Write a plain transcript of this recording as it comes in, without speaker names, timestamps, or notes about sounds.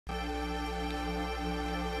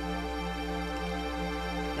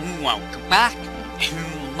Welcome back to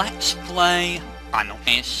Let's Play Final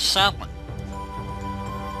Fantasy VII.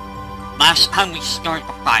 Last time we started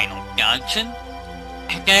the final dungeon.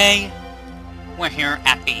 Today, we're here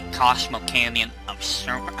at the Cosmo Canyon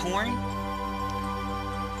Observatory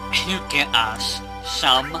to get us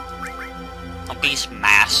some of these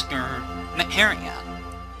master materia.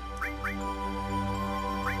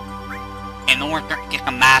 In order to get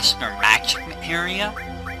the master magic materia,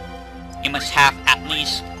 you must have at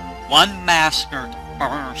least one mastered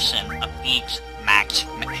version of each magic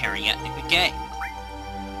materia in the game.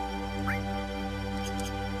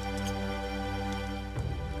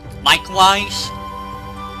 Likewise,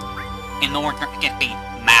 in order to get the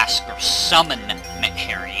master summon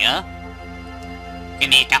materia, you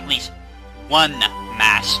need at least one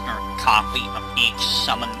master copy of each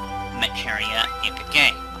summon materia in the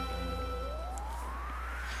game.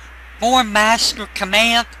 For Master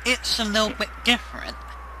Command, it's a little bit different.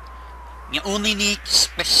 You only need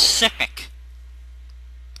specific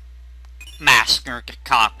mastered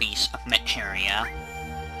copies of materia.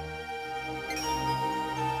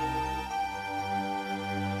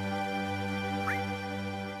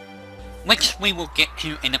 Which we will get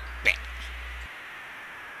to in a bit.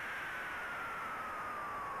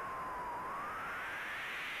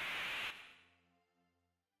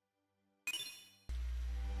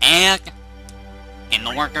 And in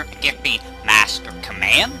order to get the master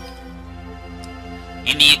command,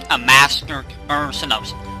 you need a mastered version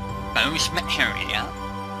of those materia.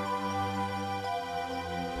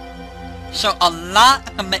 So a lot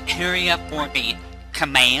of the materia for the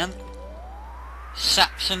command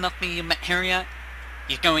section of the materia,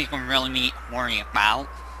 you don't even really need to worry about.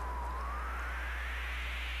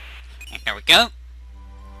 And there we go.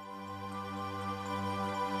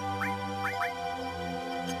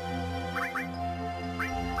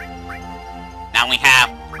 Now we have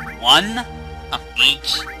one of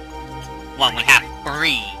each. Well, we have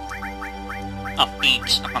three of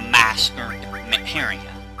each of the mastered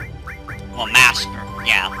materia. Well, master,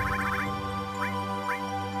 yeah.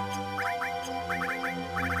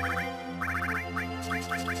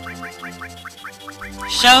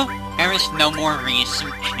 So, there is no more reason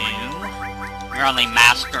to really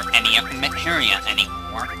master any of the materia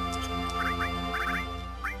anymore.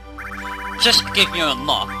 Just to give you a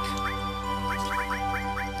look,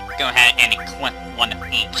 go ahead and equip one of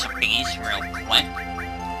each of these real quick.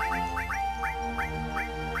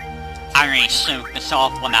 I already showed this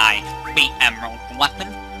off when I beat Emerald Weapon.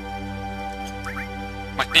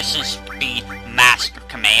 But this is the Master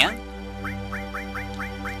Command.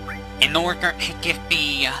 In order to get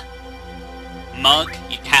the mug,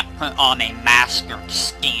 you have to put on a Mastered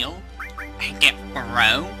Skill. To get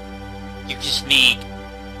Throw, you just need...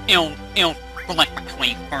 It'll flip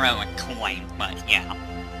between Throw and Coin, but yeah.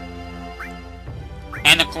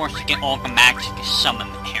 And of course to get all the magic summon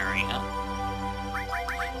materia.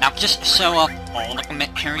 Now just to show off all of the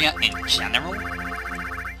materia in general.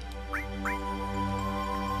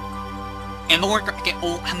 In order to get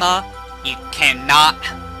Ultima, you cannot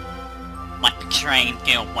let the train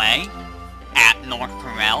get away at North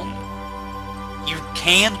Corel. You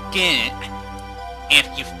can get it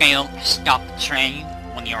if you fail to stop the train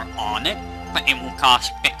when you're on it, but it will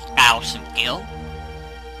cost 50,000 gil.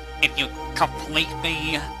 If you complete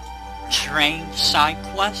the train side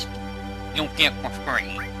quest, you'll get for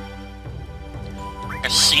free. The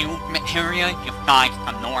sealed materia you find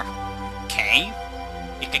from North Cave,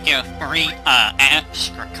 you can get a free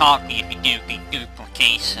extra copy if you do the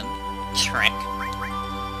duplication trick.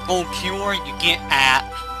 Full Cure you get at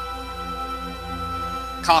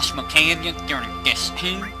Cosmo Canyon during this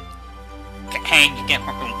too. And you get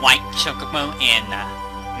from the White Chocobo in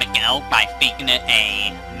Miguel by feeding it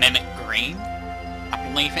a Mimic Green, I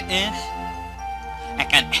believe it is,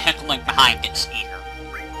 and then heckling behind its ear.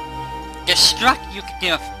 Destruct you can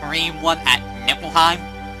get a free one at Nibelheim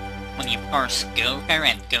when you first go there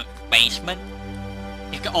and go to the basement.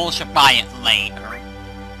 You can also buy it later.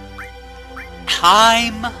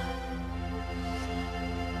 Time,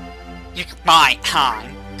 you can buy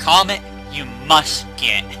time. Comet you must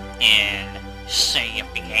get in City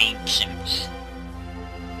of the Ancients.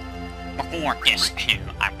 Before this too,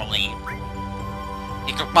 I believe.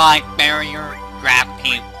 You can buy Barrier,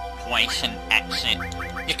 Gravity, Poison, Exit.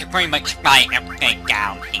 You can pretty much buy everything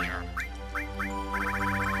down here.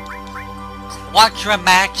 Quadra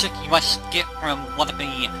Magic you must get from one of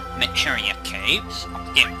the Materia Caves,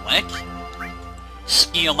 I'll begin with.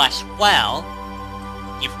 Skill as well,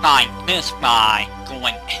 you find this by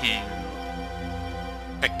going to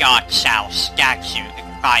the God Shao statue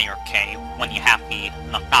in Fire Cave when you have the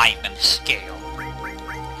Leviathan scale.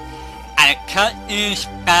 And a cut is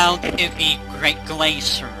found in the Great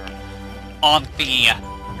Glacier on the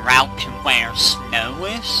route to where snow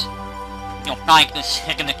is. You'll find this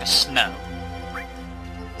hidden in the snow.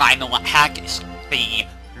 Final attack is the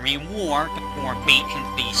reward for beating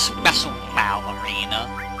the special ballerina.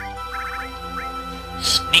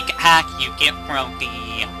 Sneak attack you get from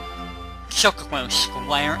the Chocobo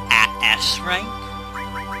Square at S rank.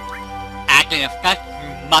 And in effect,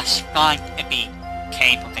 you must find the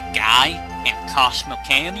Cave of the Guy in Cosmo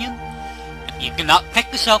Canyon. If you do not pick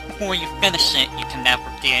this up before you finish it, you can never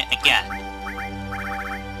get it again.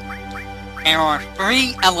 There are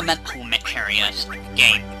 3 elemental materials in the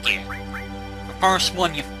game again. The first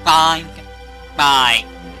one you find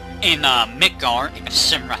in Midgard in the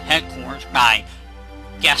Simra headquarters by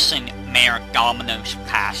guessing Mayor Domino's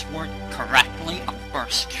password correctly on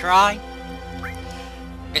first try.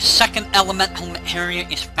 The second elemental material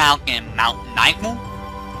is found in Mount Nibel.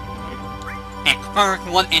 And the third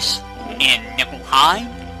one is in Nibelheim,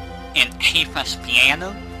 in Tifa's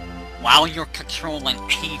piano, while you're controlling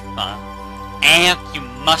Tifa. And you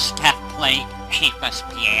must have played Tifa's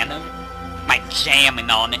piano by jamming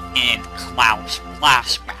on it in Cloud's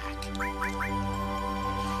flashback.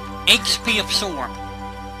 HP Absorb.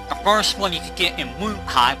 The first one you can get in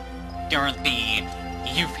Wutheim during the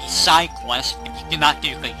UV side quest. If you do not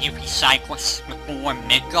do the UV side quest before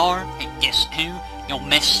Midgard and Gis 2, you'll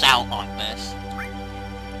miss out on this.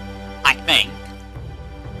 I think.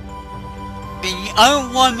 The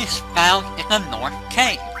other one is found in the North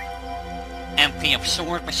Cave. MP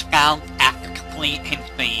Absorb is found after completing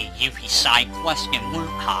the UV side quest in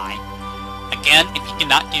Wutheim. Again, if you do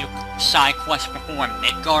not do side quest before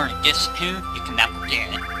Midgard and Gis 2, you can never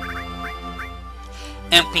get it.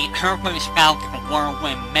 MP Turbo is found in the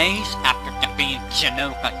Whirlwind Maze after defeating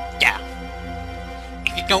Genova Death.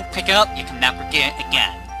 If you don't pick it up, you can never get it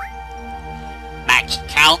again. Max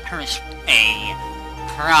Counter is a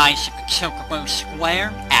prize at the Chocobo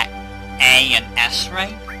Square at A and S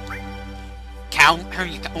rank. Counter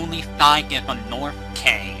you can only find in the North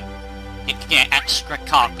Cave. You can get an extra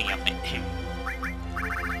copy of it too.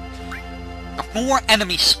 The 4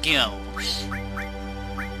 enemy skills.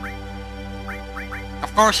 The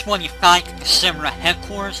first one you find at the Simra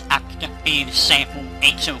headquarters after defeating sample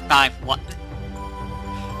H0512.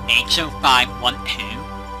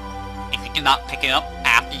 If you do not pick it up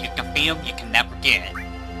after you defeat them, you can never get it.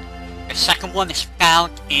 The second one is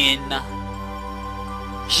found in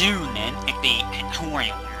Junin in the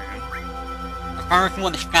tutorial room. The third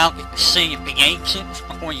one is found in the City of the Ancients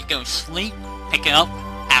before you go to sleep. Pick it up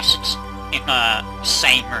as it's in the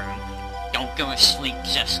same room. Don't go to sleep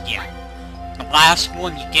just yet. The last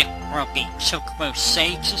one you get from the Chocobo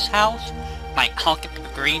Sage's house by talking to the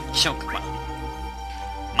Green Chocobo.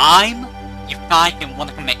 Mime, you find in one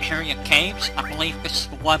of the Materia caves. I believe this is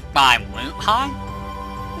the one by Wutheim,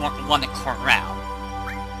 or the one in Corral.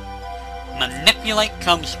 Manipulate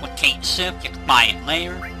comes with Kate Sif, you can buy it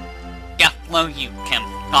later. Deathblow you can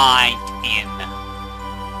find in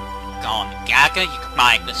Gone Gaga, you can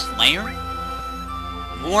buy this later.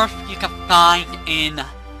 Morph you can find in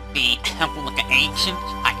the Temple of the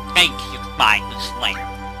Ancients, I think you can buy this later.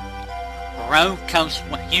 Grow comes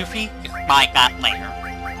with Yuffie, you can buy that later.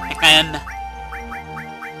 And then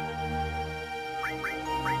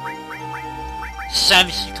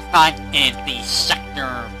Sevs you can find in the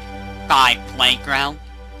Sector 5 playground,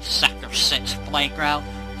 Sector 6 playground,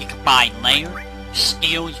 you can buy later.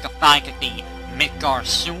 Steel you can find at the Midgard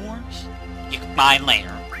sewers, you can buy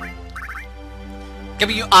later.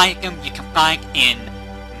 W item you can find in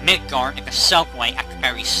Midgard in the subway at the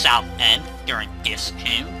very south end during Gis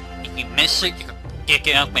 2. If you miss it, you can dig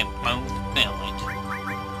it up in Bone Village.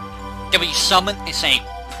 W Summon is a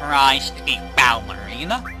prize to the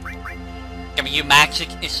ballerina. W Magic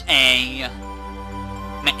is a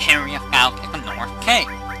materia found in the North Cave.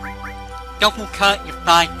 Double Cut you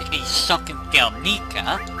find in the Sunken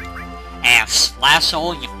Delnica, and Slash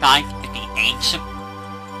All you find in the Ancient.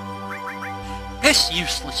 This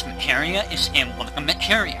useless materia is in one of the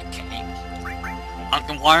materia caves.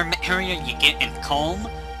 Underwater materia you get in Calm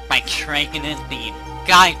by trading in the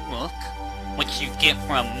guidebook, which you get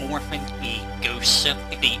from morphing the ghost ship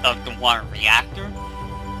in the underwater reactor.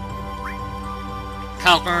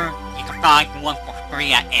 Cover, you can find one for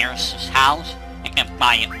free at Eris's house, and can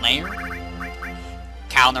buy it later.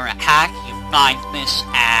 Counter Attack, you find this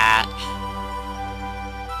at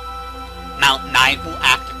Mount Nibel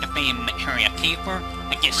after defeating Materia Keeper.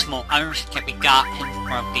 Additional items can be gotten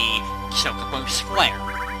from the Chocobo Square.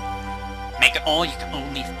 Make it all you can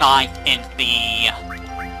only find in the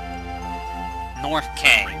North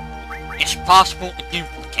Cave. It's possible to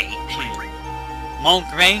duplicate too. Long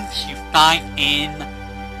range you find in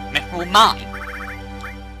Mineral Mine.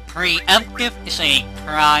 Preemptive is a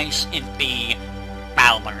prize in the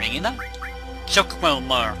Battle Arena. Chocobo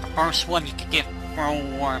Lure, the first one you can get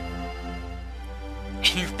for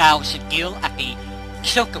 2,000 gil at the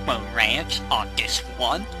Chocobo Ranch on Disc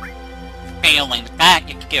 1. Failing that,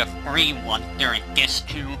 you can get a free one during Disc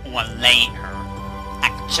 2 or later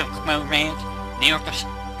at the Chocobo Ranch near the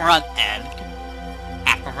front end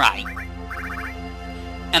at the right.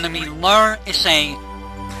 Enemy Lure is a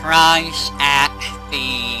prize at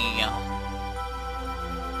the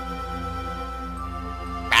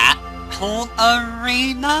Battle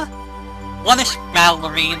Arena? One is Battle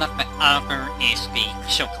Arena, the other is the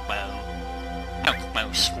Chocobo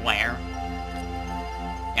Square.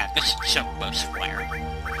 Yeah, this is Chocobo Square.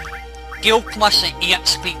 Gil Plus and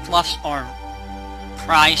EXP Plus are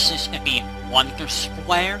prizes in the Wonder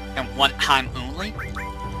Square and one time only.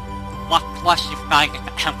 Luck Plus you find at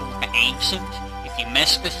the Temple of the Ancients. If you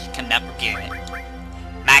miss this, you can never get it.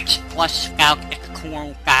 Magic Plus is found at the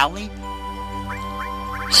Coral Valley.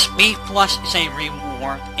 Speed Plus is a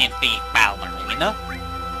reward in the Battle Arena.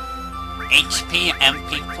 HP and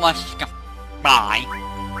MP Plus you can buy.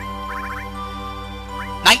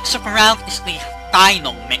 Knights of the Round is the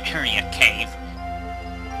final Materia Cave.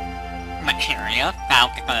 Materia,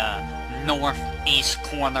 found at the northeast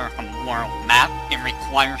corner of the world map. It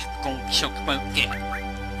requires gold chocobo gift.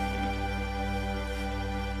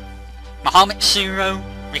 Bahamut Zero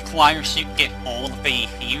requires you to get all of the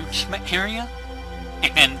huge materia,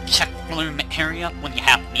 and then check blue materia when you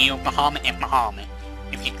have Neo Bahamut and Bahamut.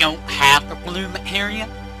 If you don't have the blue materia,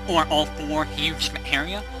 or all 4 huge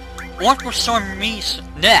materia, or for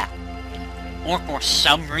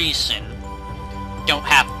some reason, don't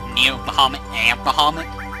have Neo Bahamut and Bahamut,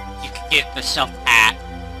 you can get this up at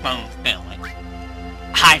Bone Village.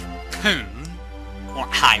 Typhoon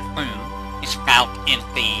is found in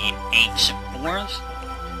the Ancient Forest.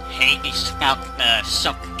 Hades is found in the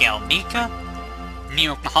Subgalnica.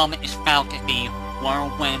 Neo Bahamut is found in the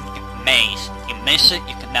Whirlwind Maze. If you miss it,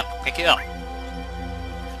 you can never pick it up.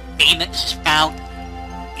 Phoenix is found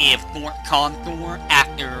in Fort Condor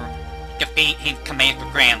after defeating Commander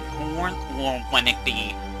Grand Horn or winning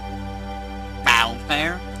the battle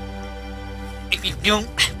there. If you don't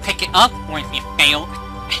pick it up, or if you fail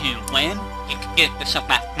to win, you can get this up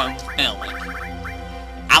at Bone Village.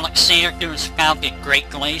 Alexander is found in Great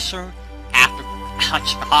Glacier after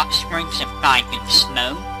touching the hot springs and finding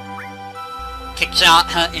snow.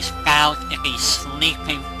 Kixata is found in the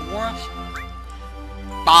Sleeping Forest.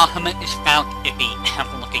 Bahamut is found in the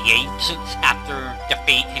Temple of the Ancients after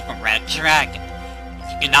defeating the Red Dragon.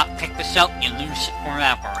 If you do not pick this up, you lose it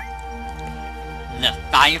forever.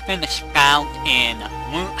 Leviathan is found in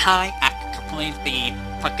Wutai after completing the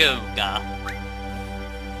Pagoda.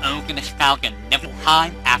 Ogun is found in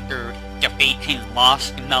Nibelheim after defeating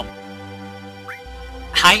Lost Number.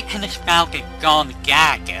 Titan is found in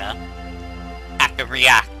Gongaga at the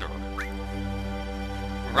Reactor.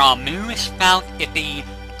 Ramu is found in the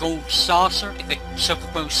Gold Saucer in the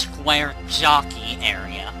Chocobo Square Jockey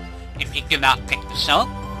area. If you do not pick this up,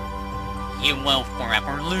 you will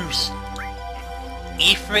forever lose it.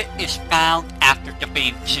 Ifrit is found after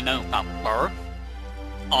defeating Genova Birth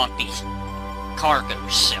on the cargo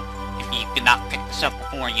ship. If you do not pick this up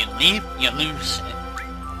before you leave, you lose it.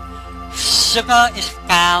 Suga is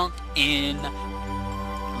found in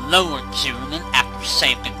Lower Junin after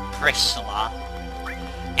saving Priscilla.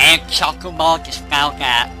 And Chocomog is found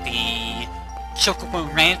at the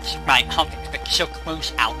Chocobo Ranch by hunting the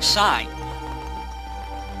Chocobos outside.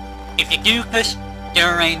 If you do this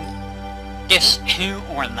during Disc 2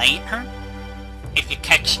 or later, if you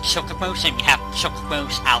catch Chocobos and you have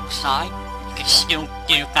Chocobos outside, you can still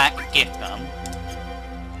do that and get them.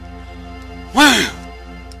 Woo!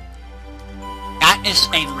 That is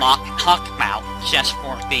a lot to talk about just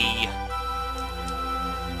for the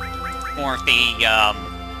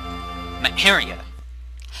materia.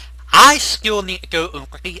 I still need to go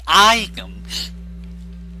over the items,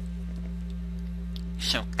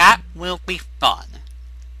 so that will be fun.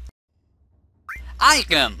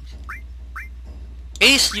 Items!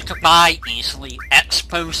 These you can buy easily.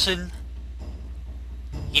 X-Potion.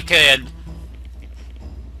 You can...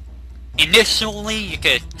 Initially, you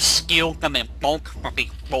could steal them in bulk from the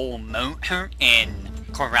full motor in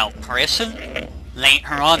Corel Prison.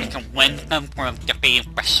 Later on, you can win them from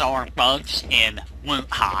defeating bizarre bugs in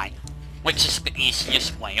Wutai, which is the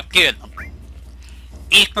easiest way of getting them.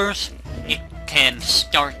 Ethers, you can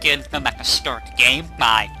start getting them at the start of the game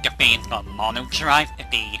by defeating the monodrive in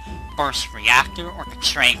the first reactor or the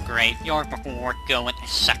train graveyard before going to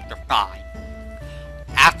Sector 5.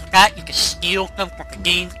 that, you can steal them from the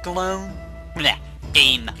Game Glow.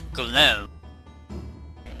 Game Glow.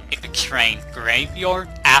 In the train graveyard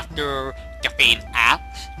after defeating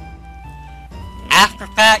Apps. After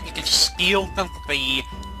that, you can steal them from the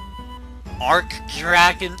Arc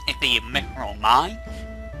Dragon in the Mineral Mine.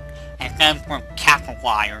 And then from Kappa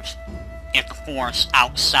Wires in the forest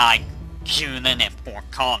outside Junin and Fort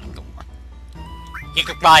Condor. You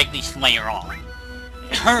can ride these later on.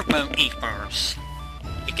 Turbo Eaters.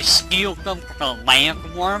 You can steal them from the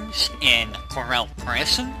landworms in Corel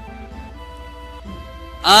Prison.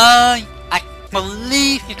 I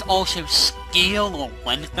believe you can also steal or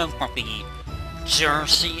win them from the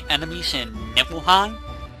Jersey enemies in Nibelheim.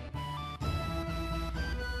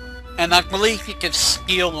 And I believe you can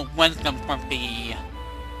steal or win them from the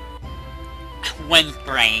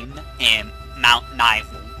Windbrain in Mount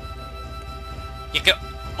Nival. You can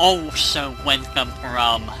also win them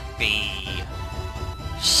from the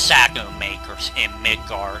Shadow Makers in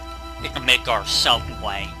Midgard, in the Midgard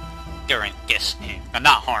subway during Disney, but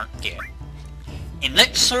not hard to get. In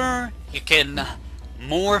Elixir, you can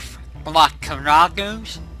morph Black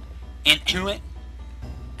Karagos into it.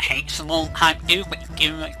 Takes a long time to do, but you can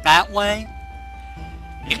do it that way.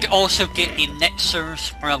 You can also get the Elixirs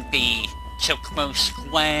from the Chocobo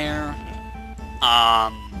Square,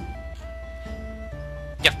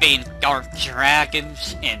 defeating Dark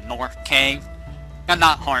Dragons in North Cave. They're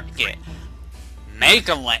not hard to get.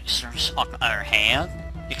 Mega Elixirs, on the other hand,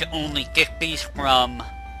 you can only get these from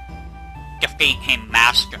defeating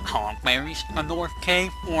Master Hogberries in North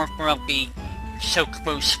Cave, or from the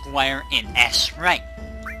Chocobo Square in S-Rank.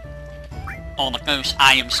 All of those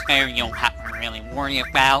items there you don't have to really worry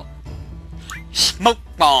about. Smoke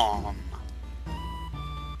Bomb!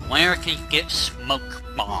 Where can you get Smoke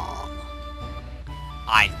Bomb?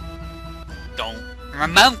 I don't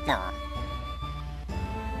remember.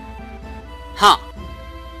 Huh.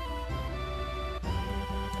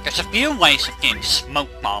 There's a few ways of getting Smoke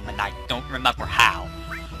Bomb and I don't remember how.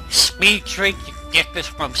 Speed Drink, you can get this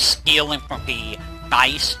from stealing from the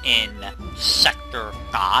dice in Sector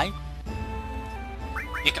 5.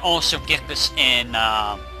 You can also get this in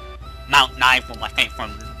Mount Nival, I think,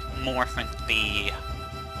 from morphing the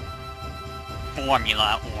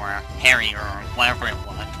Formula or Harrier or whatever it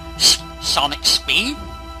was. Sonic Speed?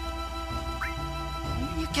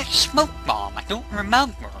 You get Smoke Bomb, I don't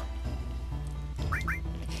remember.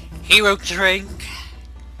 Hero Drink.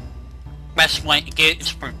 Best way to get it is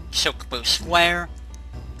from Chocobo Square.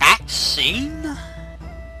 Vaccine?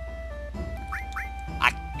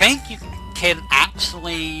 I think you can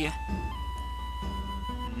actually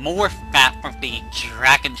morph that from the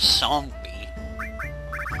Dragon Zombie.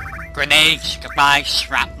 Grenades you can buy,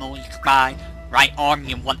 shrapnel you can buy, right arm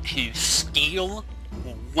you want to steal,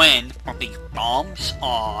 win from the bombs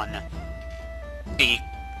on the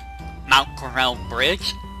Mount Corel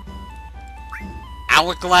Bridge.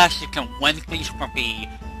 Hourglass you can win these from the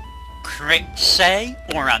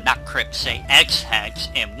Cripsay, or not Cripsay, Eggheads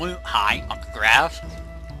in Loot High on the grass.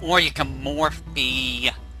 Or you can morph the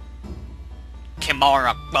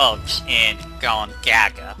Kimara Bugs in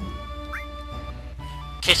Gongaga.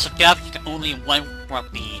 Kiss of Death, you can only win from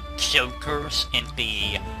the Jokers in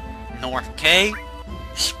the North Cave.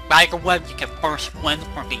 Spiderweb, you can first win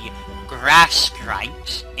from the Grass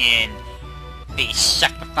Stripes in the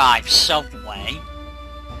Sector 5 subway.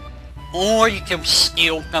 Or you can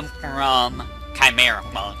steal them from Chimera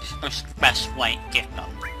Bugs. That's the best way to get them.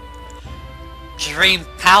 Dream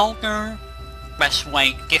Powder, best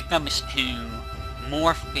way to get them is to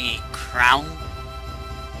morph the Crown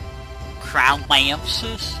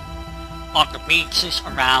Lances on the beaches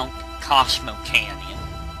around Cosmo Canyon.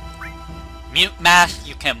 Mute Mask,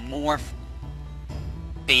 you can morph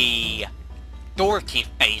the Dorky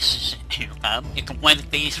faces into them. You can win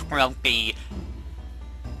these from the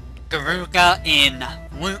Garuga in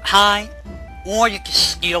Loot High, or you can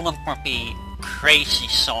steal them from the Crazy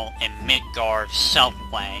Soul in Midgard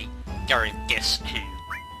subway during this too.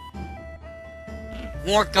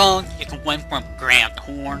 Wargong, you can win from Grand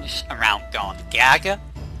Horns around Gongaga,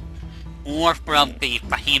 or from the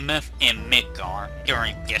Behemoth in Midgard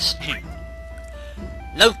during this too.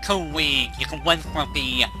 Loco Weed, you can win from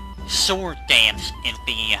the Sword Dance in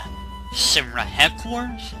the Simra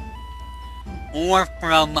Hecklers, or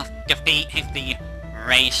from defeating the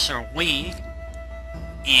Racer Weed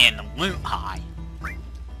in Loot High.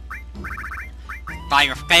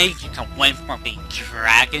 Fire Phase, you can win from the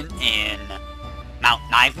Dragon in Mount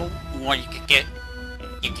Nival, or you can get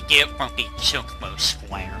it from the Chocobo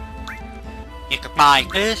Square. You can buy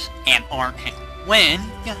this and Arctic Wind.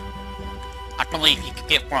 I believe you can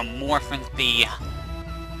get from morphing the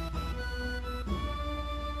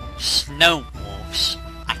snow wolves,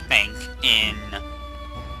 I think, in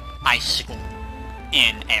Icicle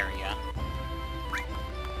Inn area.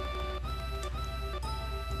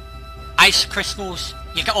 Ice crystals,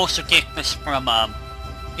 you can also get this from,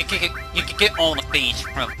 you can get all of these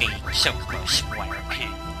from the Circular Square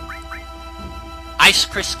pin. Ice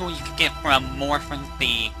crystal you can get from more from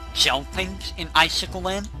the gel things in Icicle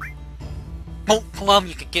Inn. Bolt plum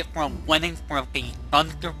you can get from winning from the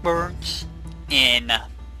Thunderbirds in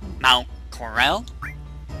Mount Corel.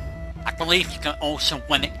 I believe you can also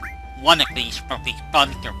win one of these from the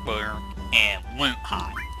Thunderbird in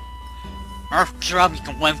Wutheim. Earth Drum you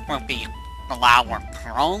can win from the Flower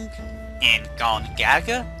Prong in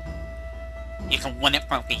Gongaga. You can win it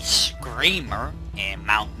from the Screamer in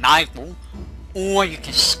Mount Nibel, or you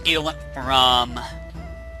can steal it from,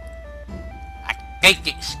 I think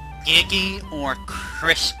it's Giggy or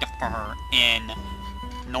Christopher in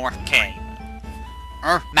North Cave.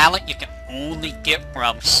 Earth Mallet you can only get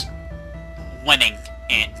from winning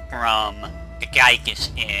it from the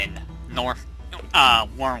Gygas in North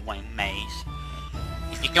Whirlwind Maze.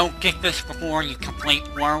 If you don't get this before you complete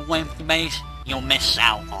Whirlwind Maze, you'll miss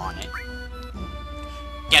out on it.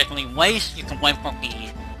 Deadly Waste you can win from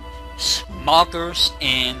the Smuggers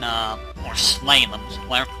in, or Slaloms,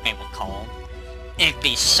 whatever they were called, in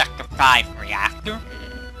the Sector 5 reactor.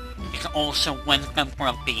 You can also win them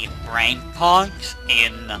from the Brain Pods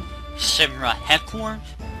in Simra Headquarters.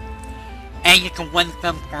 And you can win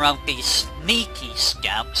them from the Sneaky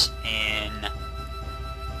Steps in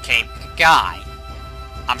Cape Guy.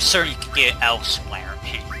 I'm sure you can get it elsewhere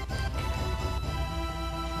too.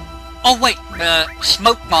 Oh wait, the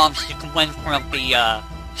Smoke Bombs you can win from the,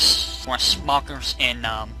 Smuggers in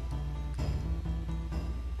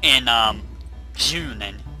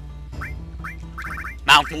Junin.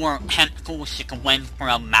 Malboro Tentacles you can win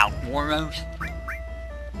from Malboros.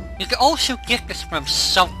 You can also get this from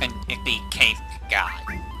something in the Cave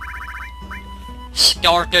Guide.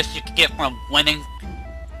 Stardust you can get from winning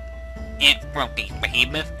it from the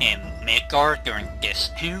Behemoth in Midgard during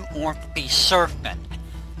Disc 2, or the Serpent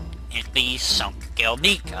in the Sunk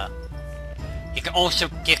Gelnika. You can also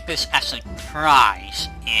get this as a prize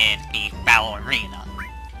in the Battle Arena.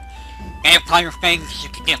 Vampire Fangs you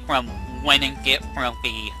can get from winning it from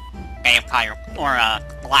the Vampire, or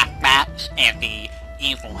Black Bats and the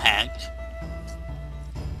Evil Heads.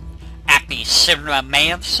 At the Simra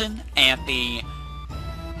Mansion and the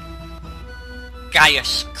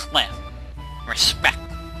Gaius Cliff, respectively.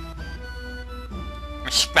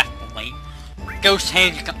 Ghost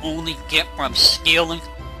Hand you can only get from stealing,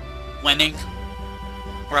 winning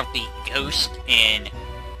from the Ghost in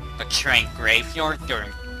the Train Graveyard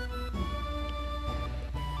during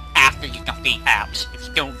after you defeat apps. If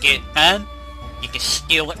you don't get it done, you can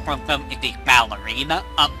steal it from them in the Ballerina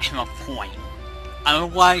up to a point.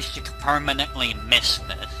 Otherwise, you can permanently miss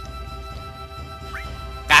this.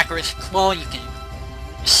 Baggerous Claw you can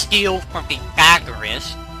steal from the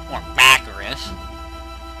Baggerous, or Baggerous,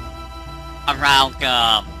 around,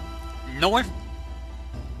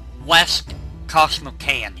 northwest Cosmo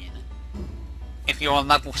Canyon. If you're on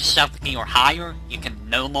level 70 or higher, you can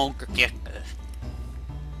no longer get this.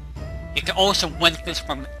 You can also win this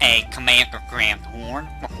from a Commander Grand Horn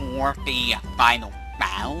before the final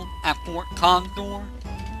battle at Fort Condor,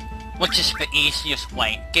 which is the easiest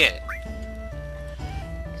way to get it.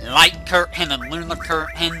 Light Curtain and Lunar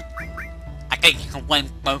Curtain, I think you can win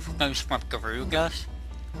both of those from Garugas.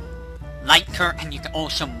 Light Curtain you can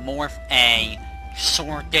also morph a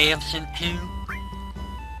Sword Dance into.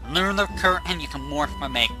 Lunar Curtain you can morph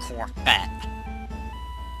from a Corvette.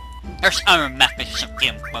 There's other methods of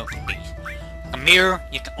getting both of these. The Mirror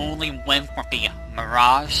you can only win from the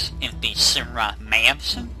Mirage in the Simra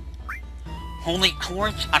Mansion. Holy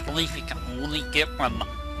Torch I believe you can only get from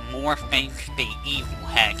morphing the Evil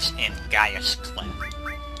Heads in Gaius Cliff.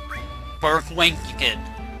 Bergwing you can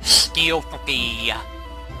steal from the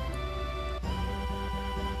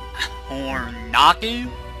Hornadu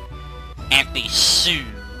and the Sioux.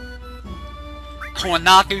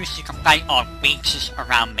 Tornadoes you can fight on beaches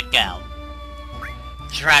around Miguel.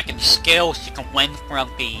 Dragon Scales you can win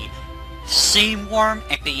from the Sea Worm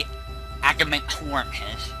and the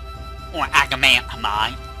Agamantornis, or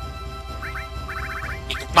Agamantamine.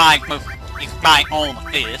 You can buy all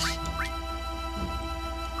of this.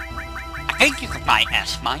 I think you can buy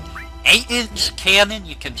S-Mine. 8-inch cannon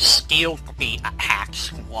you can steal from the Attack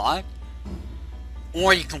Squad.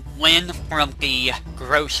 Or you can win from the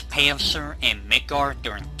Gross Panzer in Midgard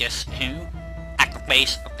during Disc 2 at the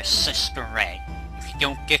base of the Sister Ray. If you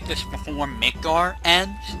don't get this before Midgard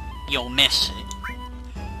ends, you'll miss it.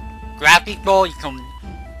 Gravity Ball you can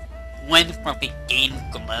win from the Gain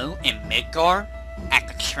Glow in Midgar at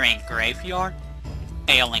the train graveyard.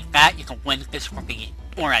 Failing that, you can win this from the,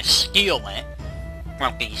 or steal it,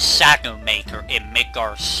 from the Sago Maker in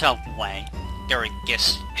Midgar subway during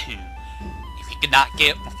this too. If you cannot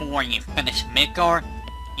get it before you finish Midgar,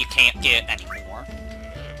 you can't get it anymore.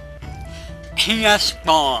 PS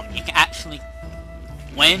Bomb, you can actually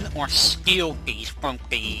win or steal these from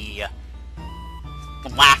the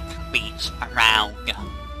black beats around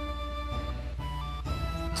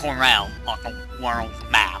Corel on the world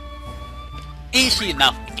map. Easy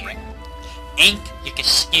enough to get. Ink, you can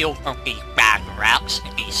steal from the bag routes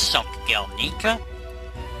in the Subgilnica.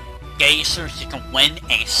 Gazers, you can win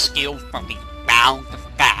and steal from the Bound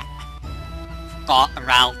Fat fought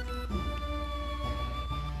around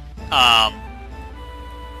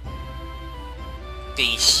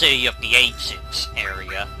the City of the Ancients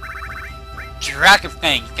area. Dragon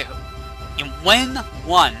Fang, you win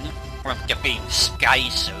one from defeating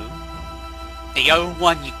Skyzu. The other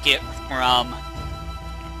one you get from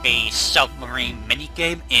the submarine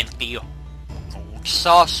minigame in the Gold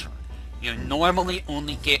Saucer. You normally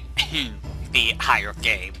only get 2 the entire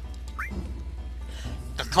game.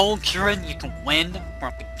 The Cauldron you can win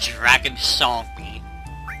from the Dragon Song Beat.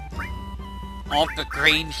 All the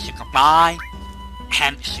greens you can buy,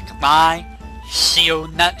 hemps you can buy, seal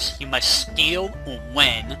nuts you must steal or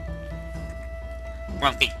win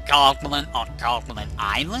from the Goblin on Goblin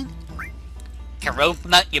Island. Carope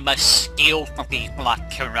you must steal from the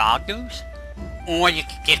Blockeragos, or you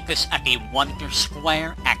can get this at the Wonder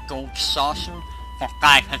Square at Gold Saucer for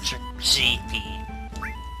 500 GP.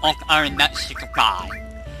 All the other nuts you can buy.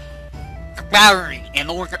 The battery, in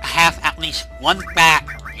order to have at least one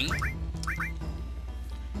battery,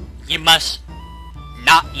 you must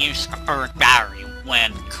not use a third battery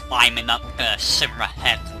when climbing up the Simra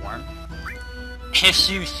Headworm.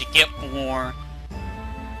 Tissues you get for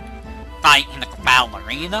fight in the Cabal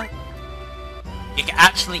Arena. You can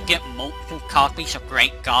actually get multiple copies of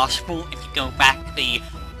Great Gospel if you go back to the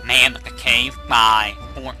Man of the Cave by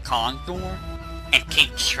Fort Condor and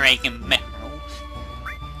keep trading minerals.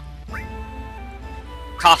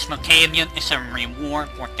 Cosmo Canyon is a reward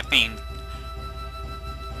for defeating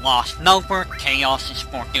Lost Nova. Chaos is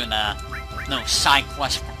for doing a little side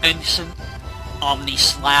quest for Vincent. Omni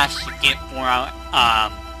Slash you get for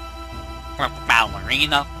from the Battle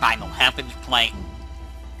Arena. Final Heaven you play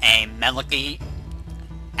a melody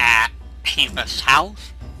at Hiva's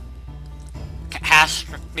house.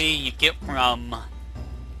 Catastrophe you get from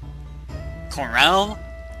Corel.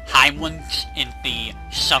 High Ones in the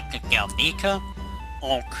Subgilnica.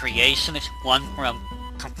 All Creation is one from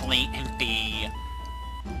completing the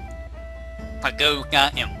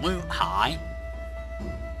Pagoda in Wuhai.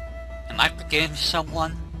 Am I forgetting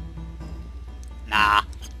someone? Nah.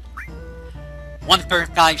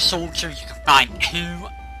 1/3 soldier you can find 2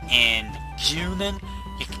 in Junin.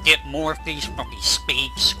 You can get more of these from the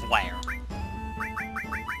Speed Square.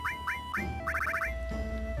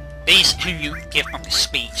 These 2 you can get from the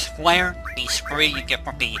Speed Square. These 3 you get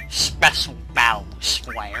from the Special Battle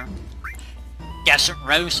Square. Desert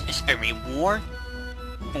Rose is the reward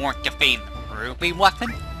for defeating Ruby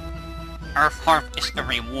Weapon. Earth Harp is the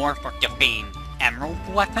reward for defeating Emerald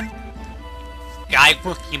Weapon.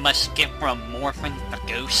 Guidebook you must get from Morphin the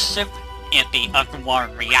Ghost Ship in the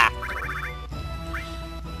Underwater Reactor.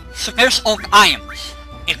 So there's all the items,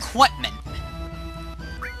 equipment,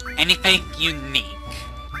 anything unique.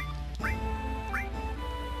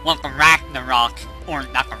 Well, the Ragnarok, or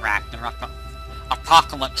not the Ragnarok, but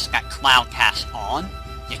Apocalypse that Cloud has on,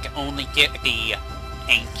 you can only get the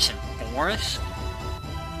Ancient Forest.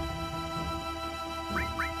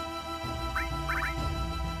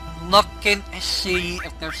 Looking to see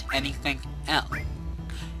if there's anything else.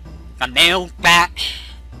 The Nail Bat,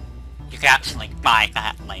 you can actually buy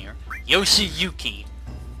that later. Yoshiyuki,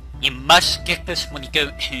 you must get this when you go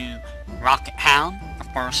to Rocket Hound the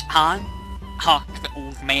first time. Talk to the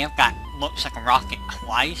old man that looks like a rocket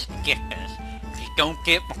twice to get this. If you don't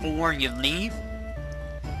get it before you leave,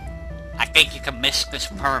 I think you can miss this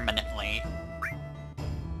permanently.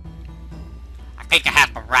 I think I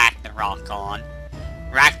have the Ragnarok on.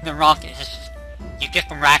 Ragnarok is... you get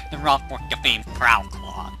the Ragnarok for defeating Proud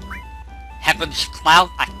Claw. Heaven's Cloud,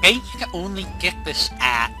 I think you can only get this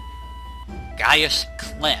at Gaia's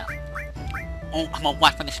Cliff. Ultimate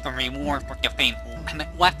Weapon is the reward for defeating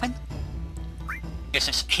Ultimate Weapon. This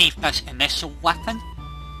is Tifa's initial weapon.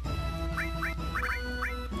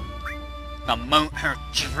 The Motor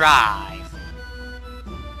Drive.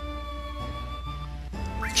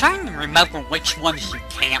 I'm trying to remember which ones you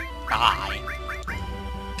can't buy.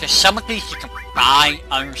 Because some of these you can buy,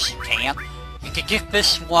 others you can't. You can get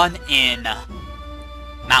this one in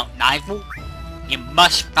Mount Nival. You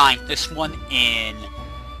must find this one in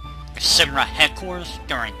the Simra headquarters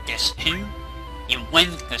during Disc 2. You win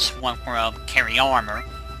this one from Carry Armor.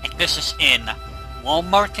 And this is in Wall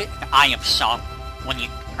Market, the Item Shop, when you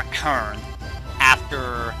return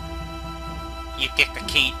after you get the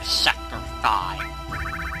key to Sector 5.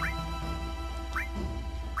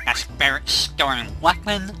 That's Barrett's starting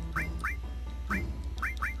weapon.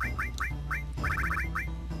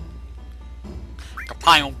 The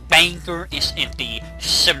final banger is in the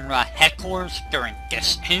Simra headquarters during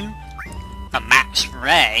Disc 2. The Max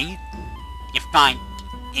Ray you find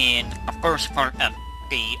in the first part of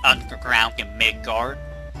the underground in Midgard.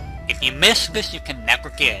 If you miss this, you can never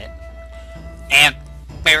get it. And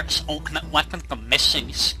Barrett's ultimate weapon, the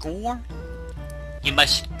Missing Score, you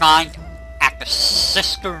must find at the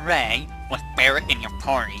Sister Ray with Barrett in your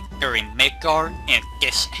party during Midgard and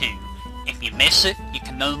Disc 2. If you miss it, you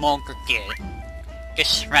can no longer get it.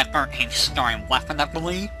 This is Red Burton's starting weapon, I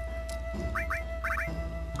believe.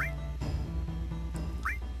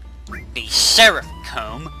 The Seraph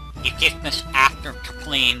Comb, you get this after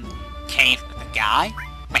completing Cave of the Guy.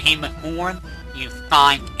 Behemoth Horn, you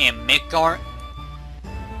find in Midgard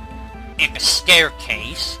in the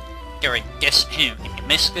staircase during Disc 2. If you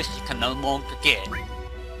miss this, you can no longer get it.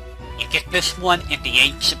 You get this one in the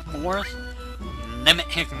Ancient Forest.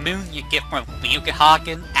 Limited Moon you get from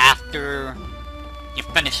Bughagen after you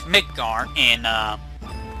finish Midgard in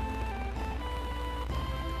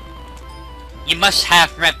you must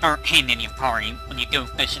have Red Burton in your party when you go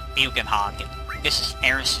visit Bughagen. This is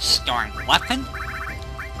Eris' starting weapon.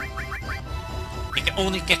 You can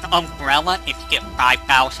only get the Umbrella if you get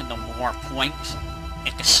 5,000 or more points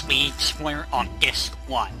in the Speed Square on Disc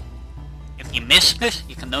 1. If you miss this,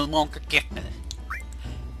 you can no longer get this.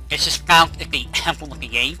 This is found at the Temple of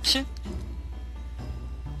the Ancient.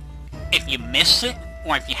 If you miss it,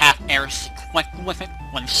 or if you have Eris equipped with it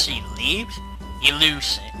when she leaves, you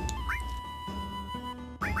lose it.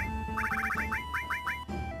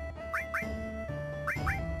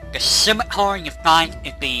 The scimitar you find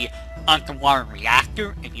in the underwater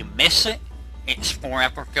reactor. If you miss it, it's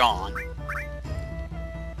forever gone.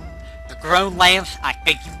 The Grow Lamps I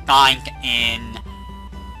think you find in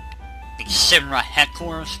the Simra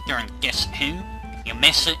headquarters during Disc 2. If you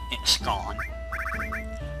miss it, it's gone.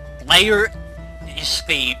 Layer is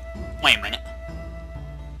the... wait a minute.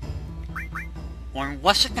 Or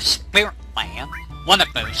was it the Spirit Lamp? One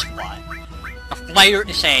of those was. The Flare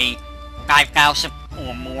is a 5,000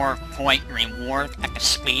 or more point reward at the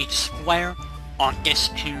Speed Square on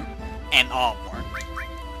Disc 2 and onward.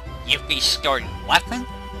 Yuki's starting weapon.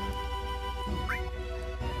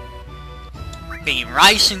 The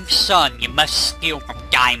Rising Sun you must steal from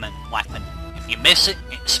Diamond weapon. If you miss it,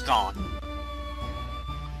 it's gone.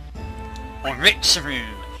 Or Ritsaru,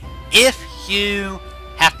 if you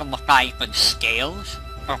have the Leviathan scales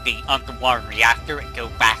from the underwater reactor and go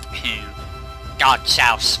back to God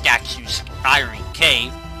Sao Statue's Firing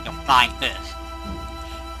Cave, you'll find this.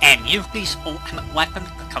 And Yuki's ultimate weapon,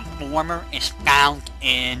 the Conformer, is found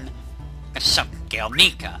in the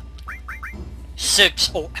Subgalnica. Sig's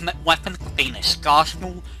ultimate weapon, the Venus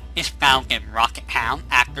Gospel, is found in Rocket Hound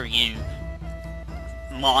after you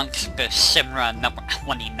launch the Simra number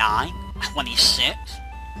 29, 26.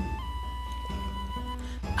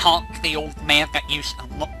 Honk the old man that used to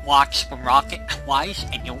watch the rocket twice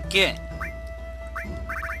and you'll get it.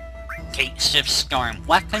 Kate Sif's starring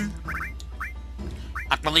weapon.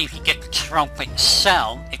 I believe you get the trumpet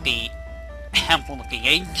cell at the Temple of the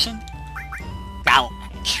Ancient. Ballot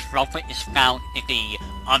trumpet is found in the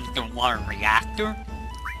underwater reactor.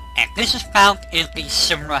 And this is found in the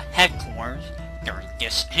Simra headquarters during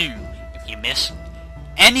Disc 2. If you miss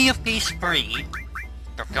any of these three,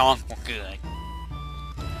 they're gone for good.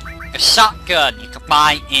 The shotgun you can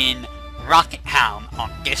buy in Rocket Hound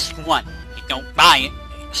on Disc 1. If you don't buy it,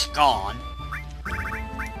 it's gone.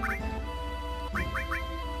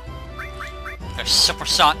 The Super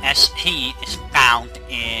Shot ST is found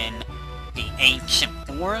in the Ancient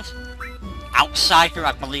Forest. Outsider,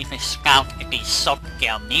 I believe, is found in the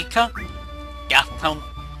Subgalnica. Death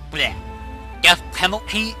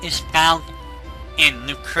Penalty is found in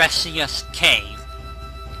Lucretia's Cave,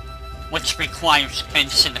 which requires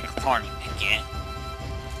finishing the party again.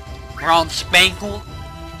 Bronze Spangle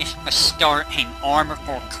is the starting armor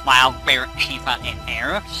for Cloud, Barret, Eva, and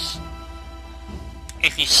Eris.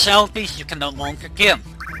 If you sell these, you can no longer give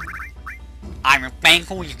them. Iron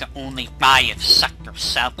Bangle you can only buy in Sector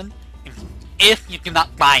 7. If you do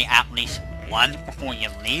not buy at least one before you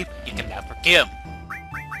leave, you can never give them.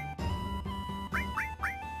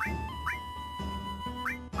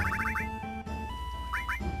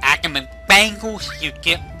 bangles you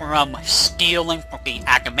get from stealing from the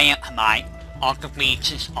Adamantomite on the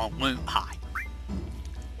beaches on Loot High.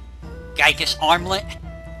 Gigas Armlet,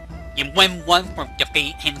 you win one from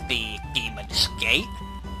defeating the Demon's Gate,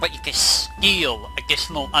 but you can steal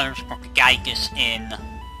additional items from the Gigas in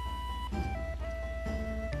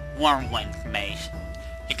Whirlwind Maze.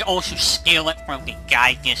 You can also steal it from the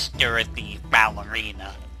Gigas during the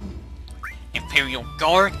Ballerina. Imperial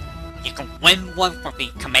Guard, you can win one from the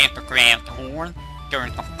Commander Grand Horn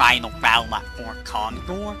during the final battle at Fort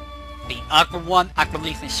Condor. The other one, I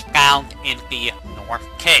believe, is found in the North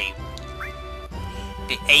Cave.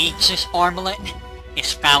 The Aegis Armlet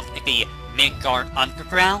is found in the Midgard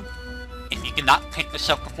Underground. If you cannot pick this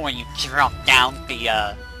up before you drop down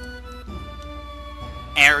the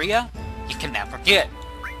area, you can never get it.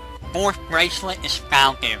 Fourth Bracelet is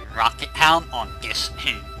found in Rocket Town on Disc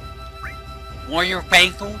 2. Warrior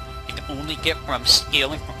Bangle, you can only get from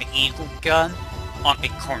stealing from the Eagle Gun on the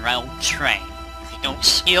Corel train. If you don't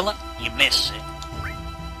steal it, you miss it.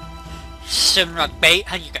 Sinra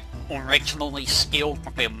Beta, you can originally steal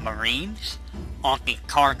from the Marines on the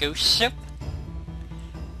cargo ship.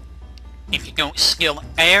 If you don't steal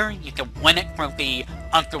it there, you can win it from the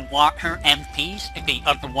underwater MPs in the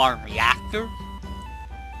underwater reactor.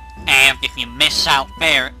 And if you miss out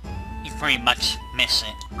there, you pretty much miss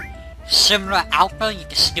it. Simra Alpha, you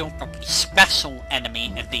can steal from the special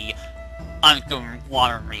enemy in the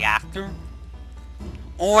underwater reactor.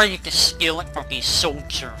 Or you can steal it from the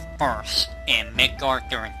soldier first in Midgard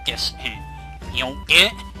during Disc 2. If you don't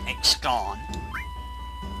get it, it's gone.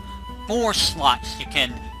 4 slots, you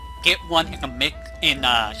can get one in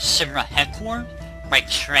Simra headquarters by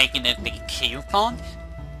trading in the coupons.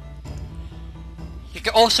 You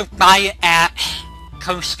can also buy it at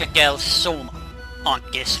Costa del Sol on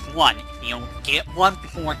Disc 1. If you don't get one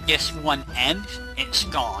before Disc 1 ends, it's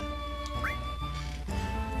gone.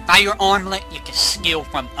 Fire Armlet, you can steal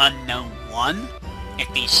from Unknown 1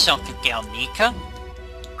 at the Sunken Galnica.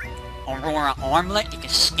 Aurora Armlet, you can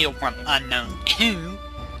steal from Unknown 2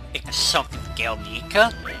 at the Sunken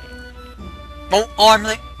Galnica. Bolt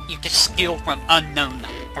Armlet, you can steal from Unknown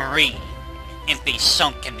 3 in the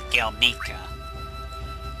Sunken Galnica.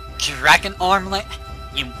 Dragon Armlet,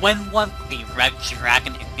 you win one from the Red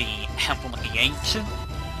Dragon in the Temple of the Ancient.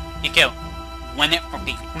 You can win it from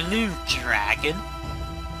the Blue Dragon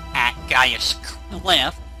at Gaia's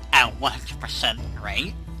Cliff at 100%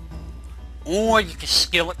 rate. Or you can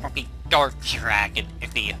steal it from the Dark Dragon in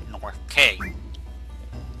the North Cave.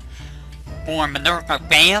 For Minerva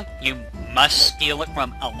Band, you must steal it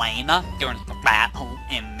from Elena during the battle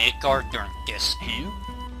in Midgard during Disc 2.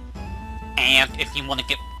 And if you want to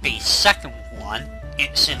get the second one,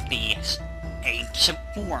 it's in the Ancient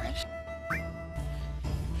Forest.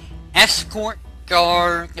 Escort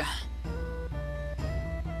Guard...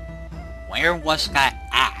 Where was that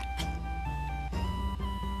at?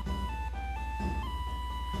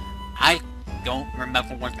 I don't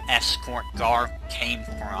remember where the Escort Guard came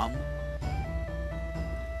from.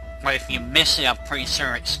 But if you miss it, I'm pretty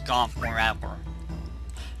sure it's gone forever.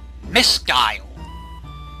 Misdial.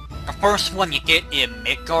 The first one you get in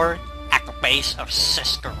Midgard at the base of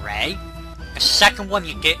Sister Ray. The second one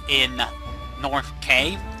you get in North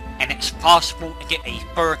Cave, and it's possible to get a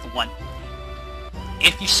third one.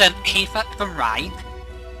 If you send Tifa to the right,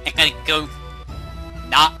 and then go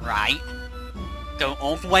not right, go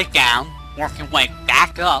all the way down, work your way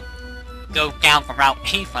back up, go down the route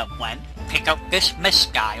Tifa went, pick up this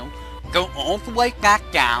Misdial, go all the way back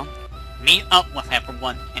down, meet up with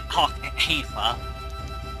everyone, and talk to Tifa.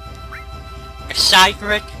 The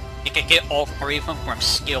Cybrid, you can get all 3 of them from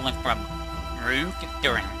stealing from Rug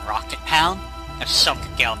during Rocket Town, the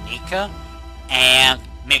Sunken Galnica, and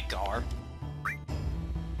Midgard.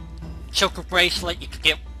 Choco Bracelet you can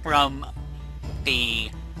get from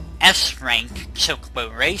the S-Rank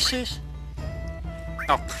Chocobo races.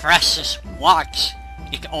 The Precious Watch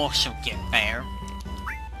you can also get there.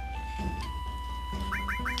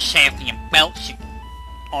 Champion Belts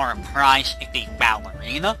are a prize in the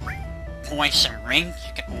Ballerina. Poison Rings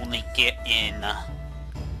you can only get in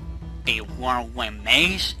the Whirlwind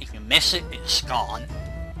Maze. If you miss it, it's gone.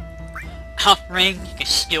 Cuff Ring you can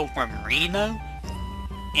steal from Reno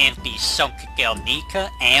in the Sunken Galnica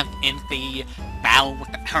and in the Battle with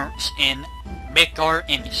the Turks in Midgard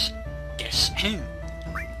in Disc 2.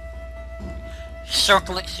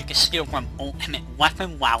 Circlets you can steal from Ultimate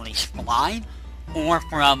Weapon while he's flying, or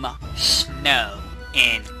from Snow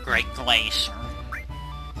in Great Glacier.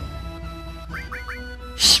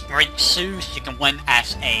 Sprint Shoes you can win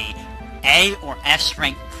as A or S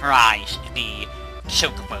rank prize in the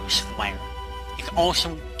Chocobo Flare. You can can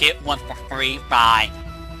also get one for free by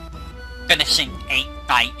finishing 8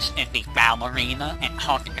 fights in the battle arena and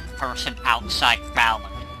talking to the person outside battle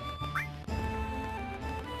arena.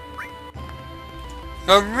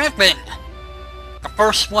 The ribbon! The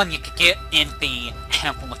first one you can get in the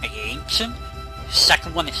Temple of the Ancient. The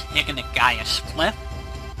second one is hidden in Gaia's Cliff.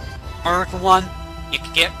 Third one you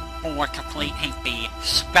can get for completing the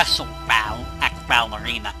special battle at the battle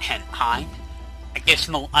arena 10 times.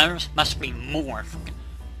 Additional others must be morphed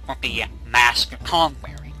for the Master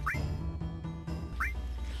Convery.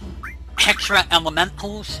 Extra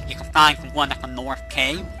elementals, you can find one at the North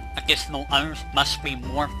Cave. Additional others must be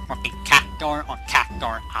morphed for the Cactar on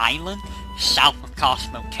Cactar Island, south of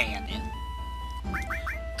Cosmo Canyon.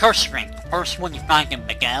 Curse Ring, the first one you find in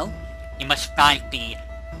Miguel. You must find the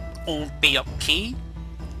old beat-up key,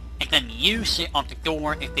 and then use it on the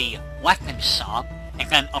door of the weapon shop, and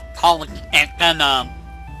then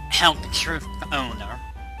tell the truth to the owner.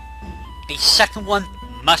 The second one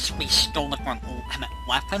must be stolen from Ultimate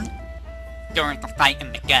Weapon during the fight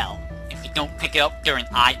in Miguel. If you don't pick it up during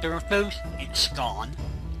either of those, it's gone.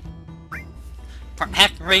 For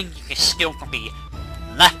Heck Ring, you can steal from the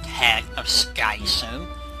left head of Skyso.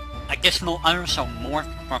 Additional others are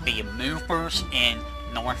morphed for the movers in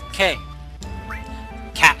North Cave.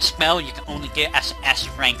 Cat Spell you can only get as an S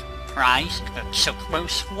rank prize, the Chocobo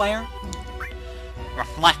Square.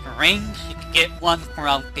 Reflect Rings, you can get one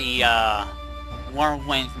from the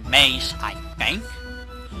Whirlwind Maze, I think.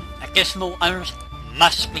 Additional others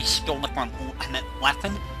must be stolen from Ultimate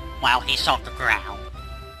Weapon while he's on the ground.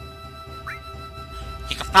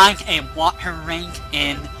 You can find a water ring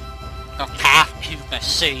in the path to the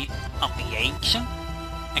City of the Ancient.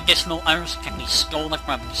 Additional others can be stolen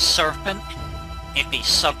from the Serpent in the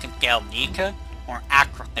Sunken Galnica or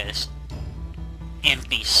Acrophis in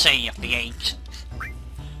the City of the Ancients.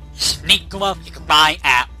 Sneak Glove you can buy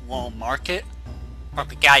at Wall Market from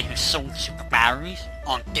the guy who sold Super Batteries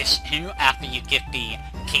on Disc 2 after you get the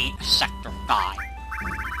key to Sector 5.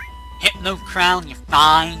 Hypno Crown you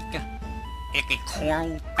find in the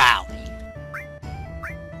Coral Valley.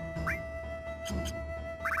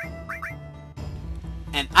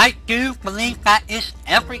 And I do believe that is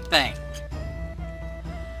everything.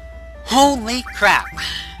 Holy crap.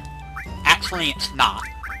 Actually, it's not.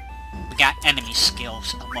 We got enemy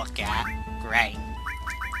skills to look at. Great.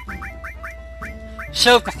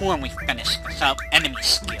 So before we finish this up, enemy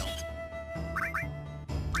skill.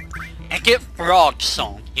 And get Frog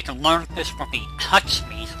Song. You can learn this from the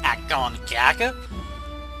Touchme's at Gonjaga.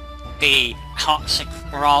 The toxic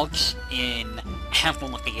frogs in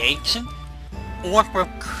Temple of the Ancient. Or from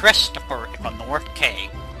Christopher in the North Cave.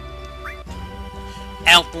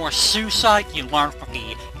 Elfor Suicide you learn from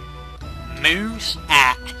the moves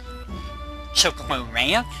at Chocobo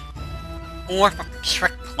Ranch, or from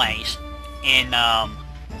Trick Place in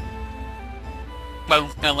Bone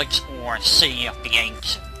Village or City of the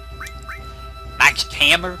Ancient. Magic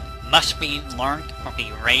Hammer must be learned from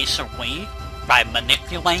the Razor Weed by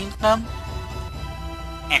manipulating them,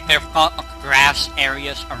 and they're found on the grass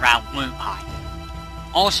areas around Wutai.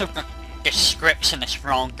 Also, the description is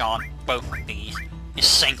wrong on both of these. Is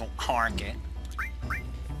single target.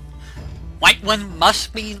 White One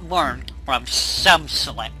must be learned from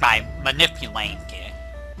Select by manipulating it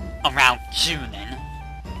around Junin.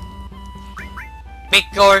 Big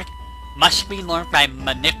Guard must be learned by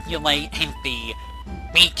manipulating the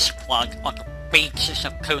beach plug on the beaches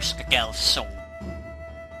of Costa del Sol.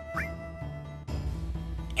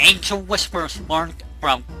 Angel Whisper is learned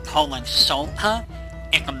from Colin Solta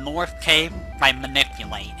in the North Cave by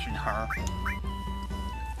manipulating her.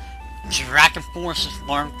 Dragon Force is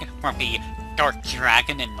learned from the Dark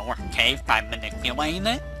Dragon in North Cave by manipulating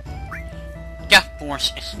it. Death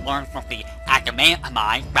Force is learned from the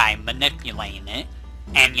Adamantamide by manipulating it,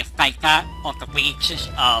 and you fight that on the beaches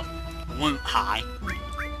of Wutai.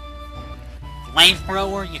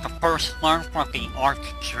 Flamethrower you can first learn from the Arch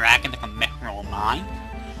Dragon in the Mithril Mine.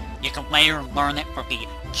 You can later learn it from the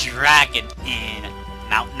Dragon in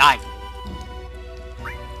Mount Nival.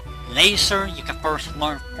 Laser you can first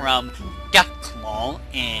learn from Deathclaw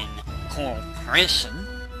in Coral Prison.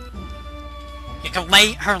 You can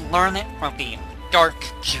later learn it from the Dark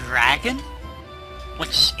Dragon,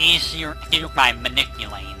 which is easier to do by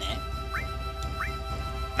manipulating it.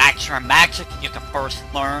 Maximum Magic you can first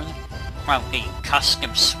learn from the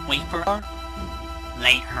Custom Sweeper.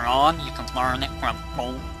 Later on you can learn it from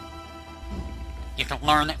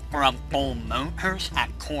Bull Motors at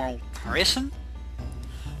Coral Prison.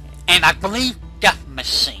 And I believe Death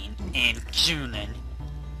Machine in Junin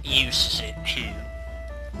uses it too.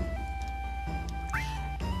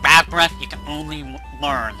 Bad Breath you can only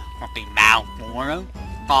learn from the Malboro,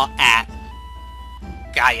 fought at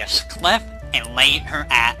Gaia's Cliff, and later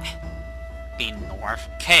at the North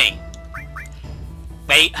Cave.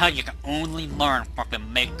 Beta you can only learn from the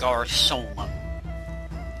Midgard Solo.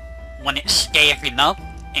 When it's scared enough,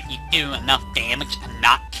 if you do enough damage and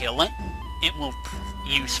not kill it, it will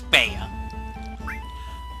use Beta.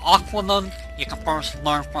 Aqualung you can first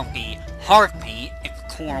learn from the Harpy in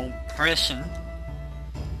the Coral Prison,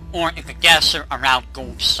 or in the desert around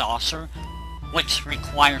Gold Saucer, which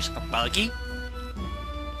requires the buggy.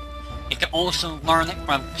 You can also learn it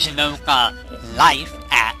from Genova Life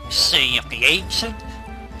at City of the Ancient,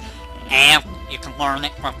 and you can learn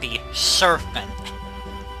it from the Serpent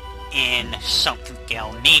in Sunken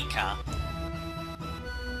Galnica.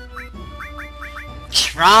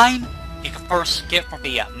 Shrine you can first get from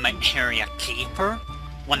the Materia Keeper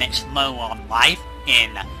when it's low on life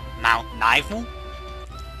in Mount Nivel.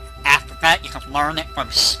 After that, you can learn it from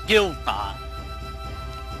Skilva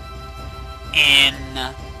in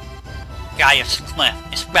Gaia's Cliff.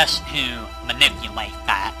 It's best to manipulate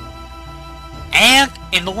that. And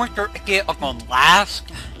in order to get the last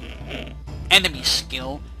enemy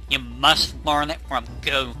skill, you must learn it from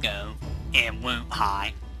Gogo in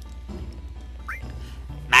Wutai.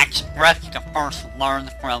 Max Breath you can first learn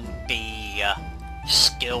from the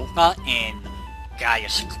Skilva in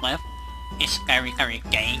Gaia's Cliff. It's very, very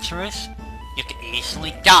dangerous. You can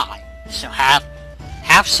easily die. So have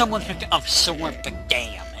someone who can absorb the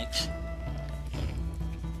damage.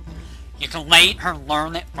 You can later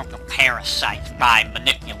learn it from the parasites by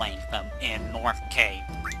manipulating them in North Cave.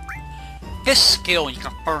 This skill you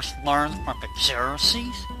can first learn from the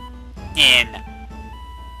Jerseys in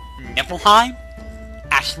Nibelheim,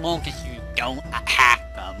 as long as you don't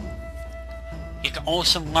attack them. You can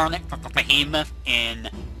also learn it from the Behemoth in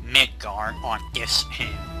Midgard on this too.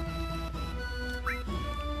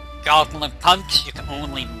 Goblin Punch you can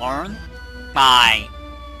only learn by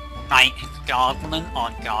fighting Goblin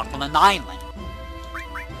on Goblin Island.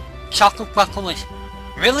 Chocobuckle is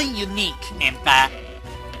really unique in that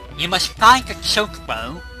you must find a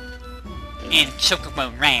Chocobo in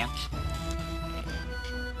Chocobo Ranch,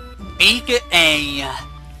 feed it a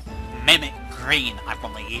Mimic Green, I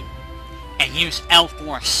believe, and use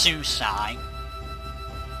L4 Suicide.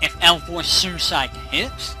 If L4 Suicide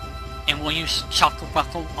hits, it will use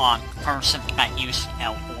Chocobuckle on the person that used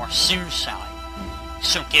L4 Suicide.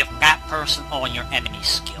 So give that person all your enemy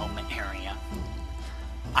skill materia.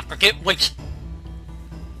 I forget which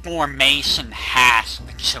formation has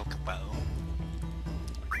the Chocobo.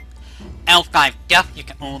 L5 Death you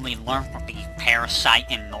can only learn from the Parasite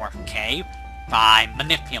in North Cave by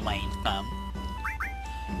manipulating them.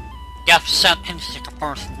 Death Sentence you can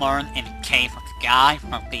first learn in the Cave of the Guy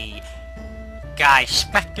from the Guy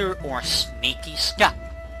Spectre or Sneaky Step.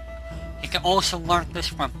 You can also learn this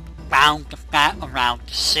from Bound to Fat around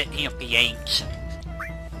the City of the Ancients.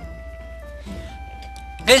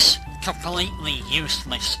 This completely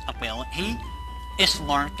useless ability is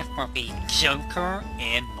learned from the Joker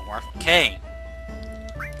in North Cave.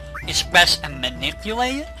 It's best to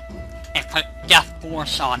manipulate it and put Death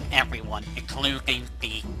Force on everyone, including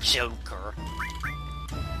the Joker.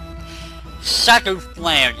 Shadow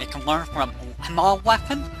Flare you can learn from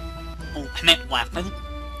Ultimate Weapon.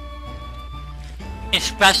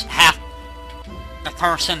 It's best to have the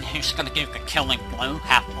person who's gonna do the killing blow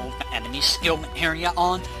have all the enemy skill materia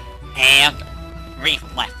on, and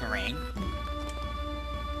Reflect Ring.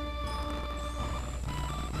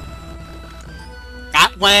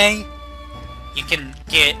 That way, you can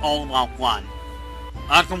get it all on one.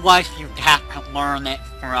 Otherwise, you have to learn it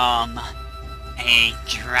from a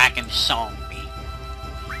Dragon Zombie.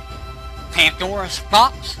 Pandora's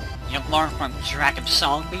Box, you learn from Dragon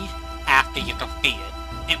Zombie after you defeat it.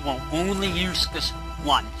 It will only use this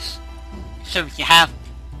once. So if you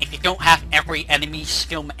don't have every enemy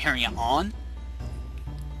skill materia on,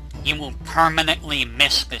 you will permanently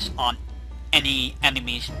miss this on any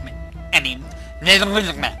enemy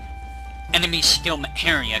skill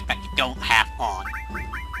materia that you don't have on.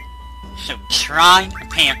 So Shrine and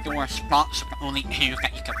Pandora's Box are the only two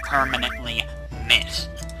that you can permanently miss.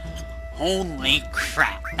 Holy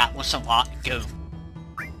crap, that was a lot to go.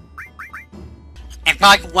 And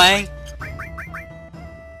by the way,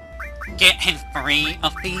 getting 3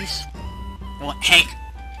 of these will take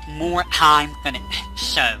more time than it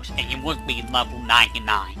shows, and you would be level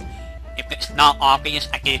 99. If it's not obvious,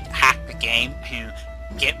 I did hack the game to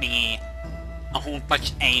get me a whole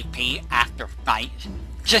bunch of AP after fights,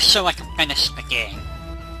 just so I can finish the game.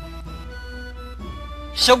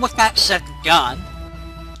 So with that said and done,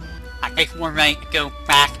 I think we're ready to go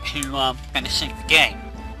back to finishing the game.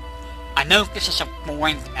 I know this is a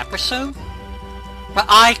boring episode, but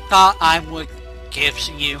I thought I would give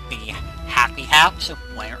you the happy house of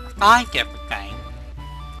where to find everything.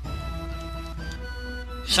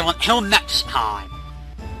 So until next time,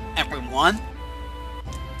 everyone,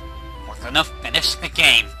 we're gonna finish the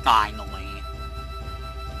game finally.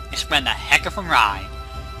 It's been a heck of a ride.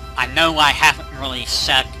 I know I haven't really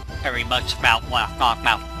said very much about what I thought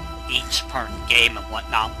about each part of the game and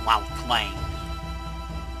whatnot while playing.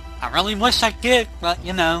 I really wish I did, but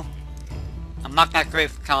you know, I'm not that great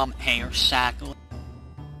of a commentator, sadly.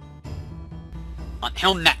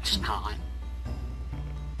 Until next time.